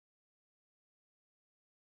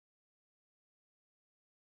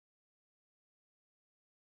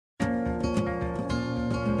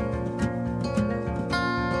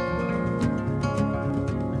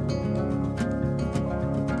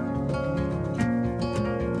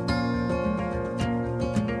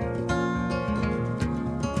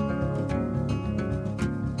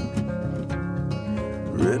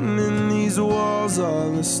these walls are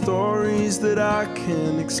the stories that I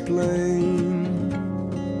can't explain.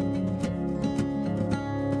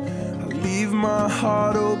 I leave my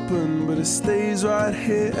heart open, but it stays right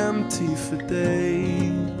here empty for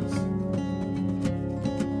days.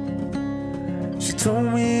 She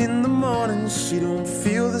told me in the morning she don't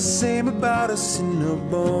feel the same about us in her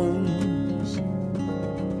bones.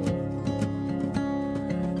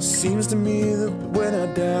 Seems to me that when I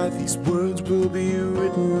die, these words will be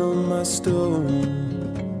written on my stone.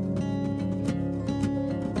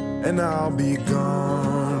 And I'll be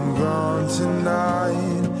gone, gone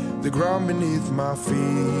tonight. The ground beneath my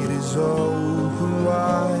feet is open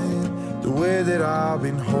wide. The way that I've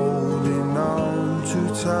been holding on too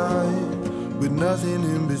tight, with nothing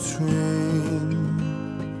in between.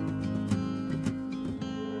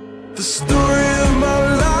 The story of my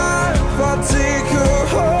life, I take her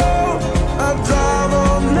home. I drive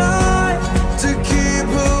all night to keep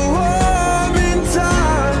her warm in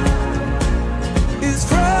time. It's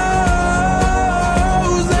frozen.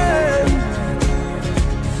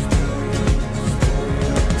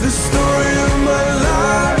 The story of my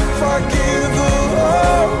life, I give her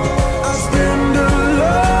hope. I spend her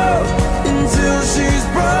love until she's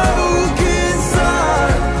broke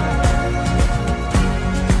inside.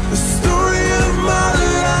 The story of my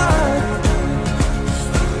life,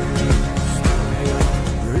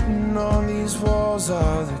 written on these walls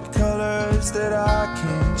are the colors that I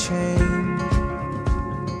can't change.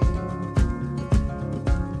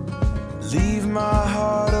 Leave my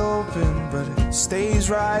heart open, but it stays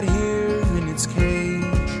right here in its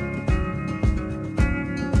cage.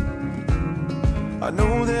 I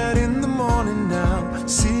know that in the morning now,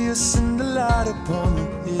 see us in the light upon the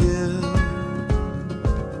hill.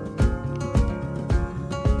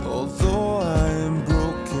 Although I am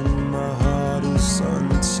broken, my heart is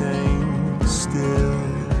unchained still.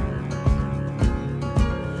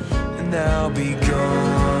 And I'll be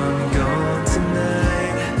gone, gone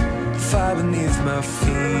tonight. The fire beneath my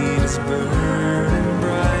feet is burning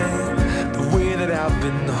bright. The way that I've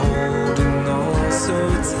been holding on so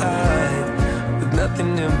tight,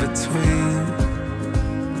 nothing in between.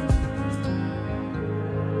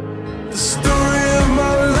 The story of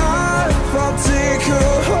my life, I'll take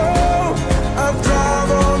her home. I drive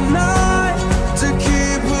all night to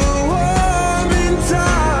keep her warm in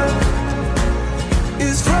time.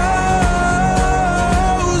 It's frozen.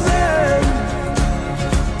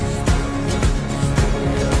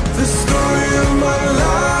 The story of my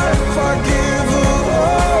life, I give her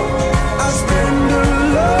hope. I spend her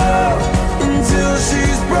love until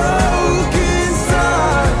she's broke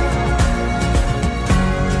inside.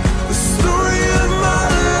 The story of my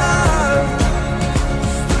life.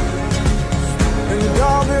 And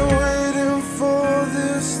I've been waiting for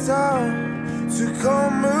this time to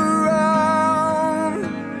come around.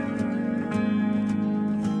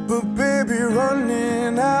 But baby,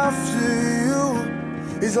 running after you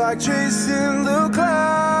is like chasing the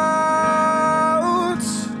clouds.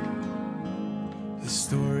 The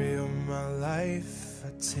story of my life, I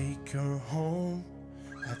take her home.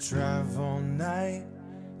 I drive all night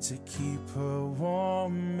to keep her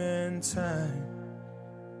warm, and time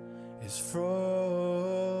is frozen.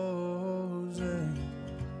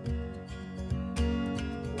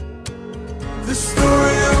 The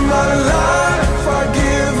story of my life, I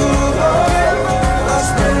give her hope. I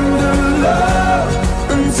spend her love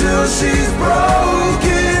until she's broke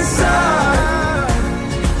inside.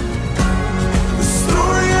 The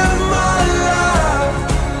story of my life,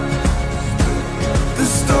 the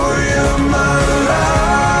story